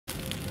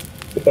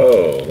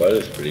Whoa, that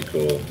is pretty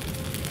cool.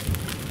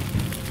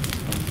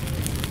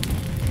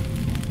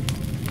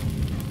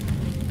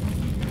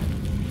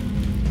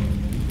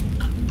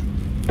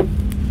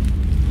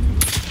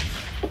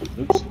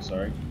 Oops,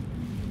 sorry.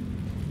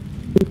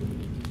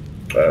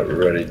 Alright,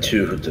 we're ready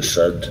to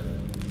descend.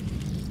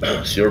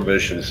 It's your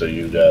mission, so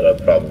you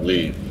gotta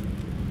probably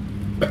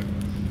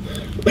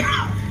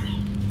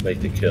make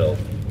the kill.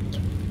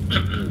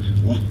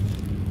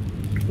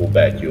 We'll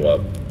back you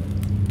up.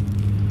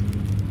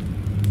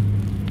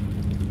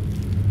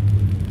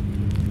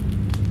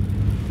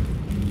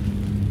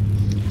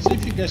 See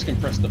if you guys can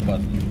press the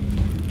button.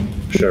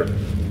 Sure.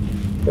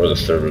 Or the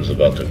server's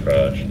about to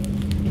crash.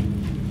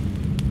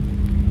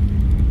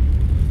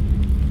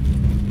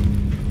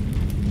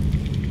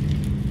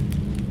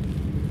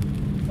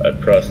 I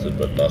pressed it,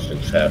 but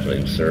nothing's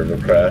happening. Server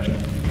crash.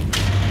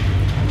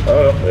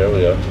 Oh, there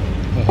we go.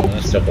 Oh,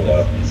 that's Took a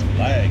while. It's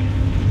lag.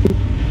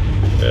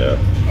 Yeah.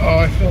 Oh,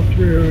 I fell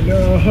through.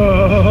 No.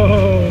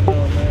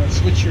 Oh man,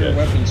 switch your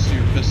weapons to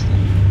your pistol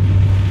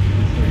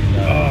before you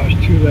die. Oh,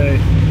 it's too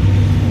late.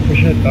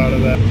 Wish I'd thought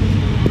of that.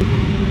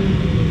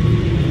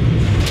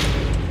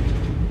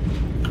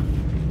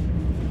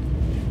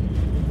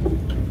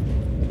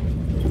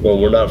 Well,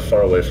 we're not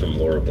far away from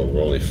Laura, but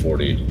we're only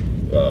 40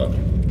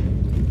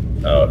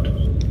 out.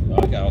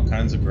 I got all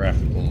kinds of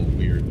graphical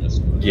weirdness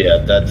going on. Yeah,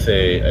 that's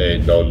a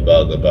known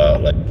bug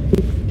about, like,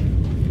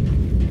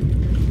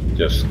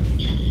 just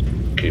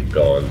keep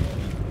going.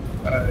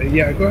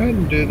 Yeah, go ahead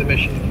and do the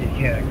mission if you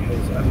can,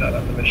 because I'm not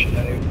on the mission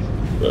anyway.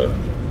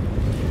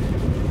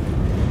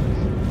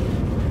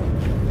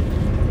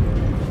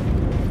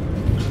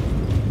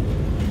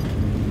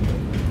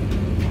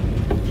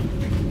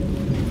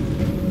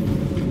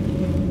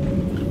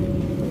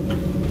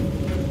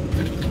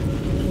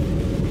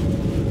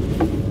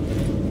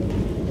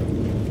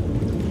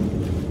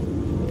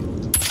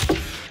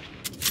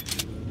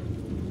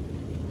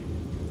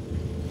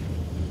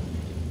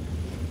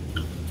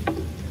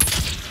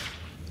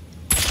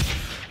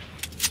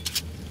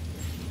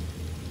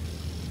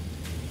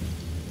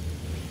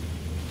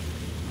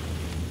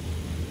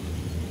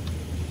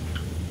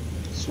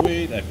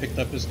 Sweet, I picked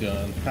up his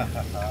gun. Ha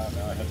ha ha,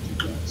 now I have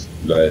 2 guns.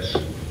 Nice.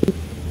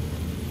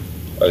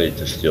 I need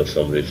to steal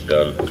somebody's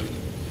gun.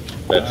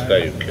 That's how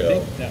you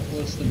kill. I think that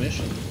was the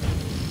mission.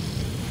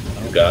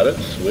 You got it?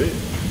 Sweet.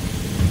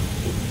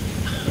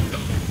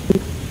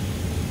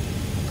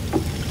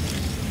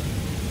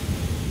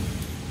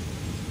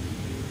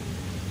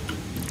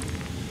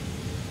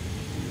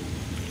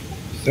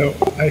 So,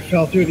 I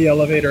fell through the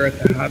elevator at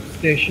the hub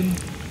station,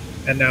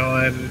 and now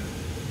I'm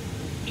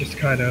just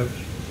kind of...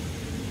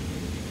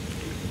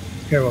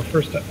 Okay, well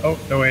first, oh,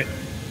 no wait.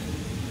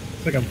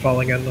 It's like I'm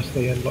falling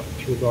endlessly and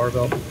through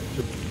Lorville.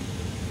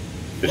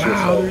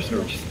 Wow, there's so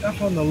much stuff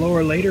on the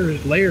lower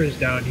layers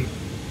down here.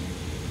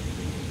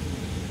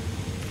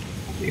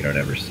 You don't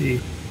ever see.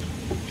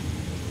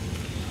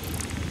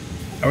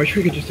 I wish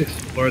we could just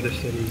explore the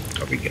city,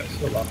 but we get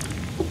so lost.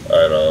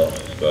 I know,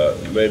 but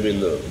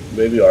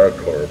maybe our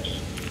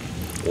corpse,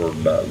 or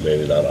not,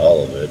 maybe not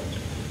all of it.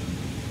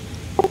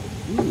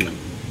 Ooh,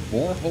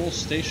 borehole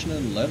station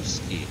in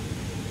Levski.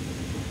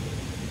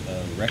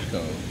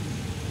 Recco,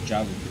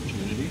 job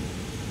opportunity.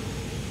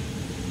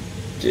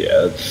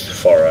 Yeah,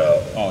 it's far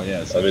out. Oh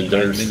yeah, it's I like mean, 9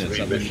 there's minutes.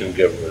 3 mission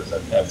givers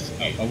at that.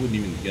 I wouldn't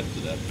even get to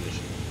that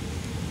mission.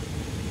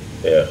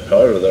 Yeah,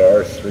 however, there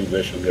are 3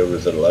 mission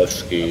givers at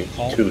Levski,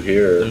 2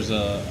 here. There's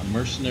a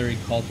mercenary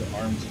call to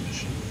arms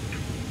mission.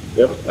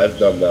 Yep, I've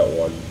done that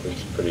one.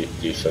 It's pretty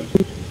decent.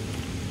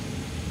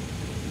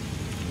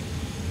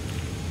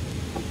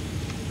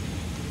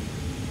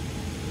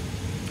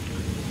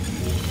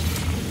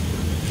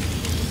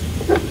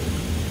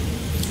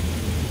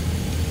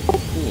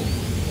 Cool.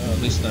 At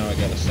least now I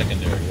got a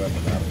secondary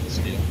weapon out of this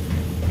deal.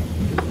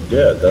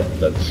 Yeah,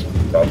 that's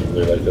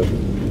probably like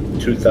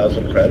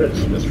 2,000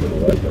 credits just for the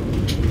weapon.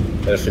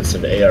 And if it's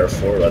an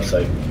AR-4, that's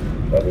like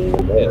probably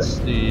even more. It's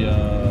the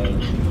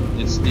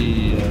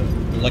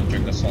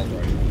electric assault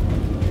rifle.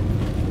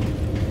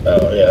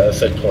 Oh yeah,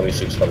 that's like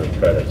 2,600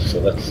 credits. So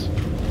that's.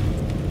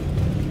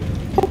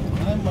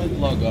 I might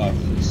log off.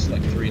 It's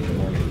like 3 in the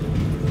morning.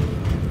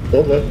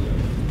 Okay.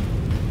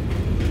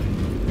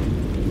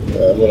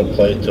 I'm gonna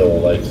play till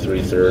like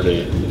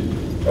 3:30.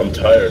 I'm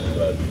tired,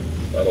 but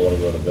I don't want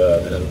to go to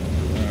bed.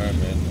 Alright,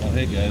 man. Well,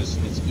 hey guys,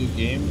 it's good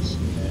games,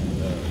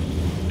 and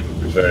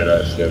Very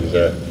nice games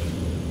there.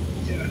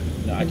 Yeah.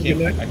 no, I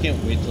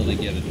can't wait till they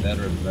get it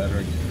better and better,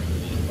 and get rid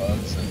of these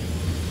bugs, and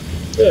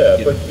Yeah,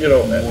 get but you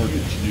know, more to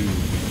do,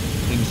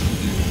 things to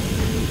do.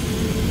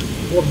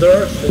 well,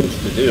 there are things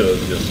to do.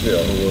 It's just, you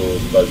know, a little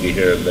buggy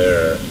here and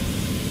there.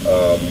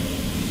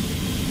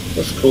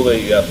 It's cool that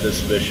you got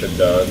this mission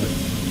done,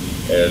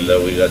 and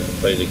that we got to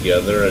play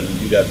together, and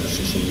you got to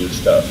see some new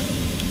stuff.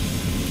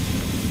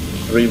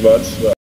 3 months.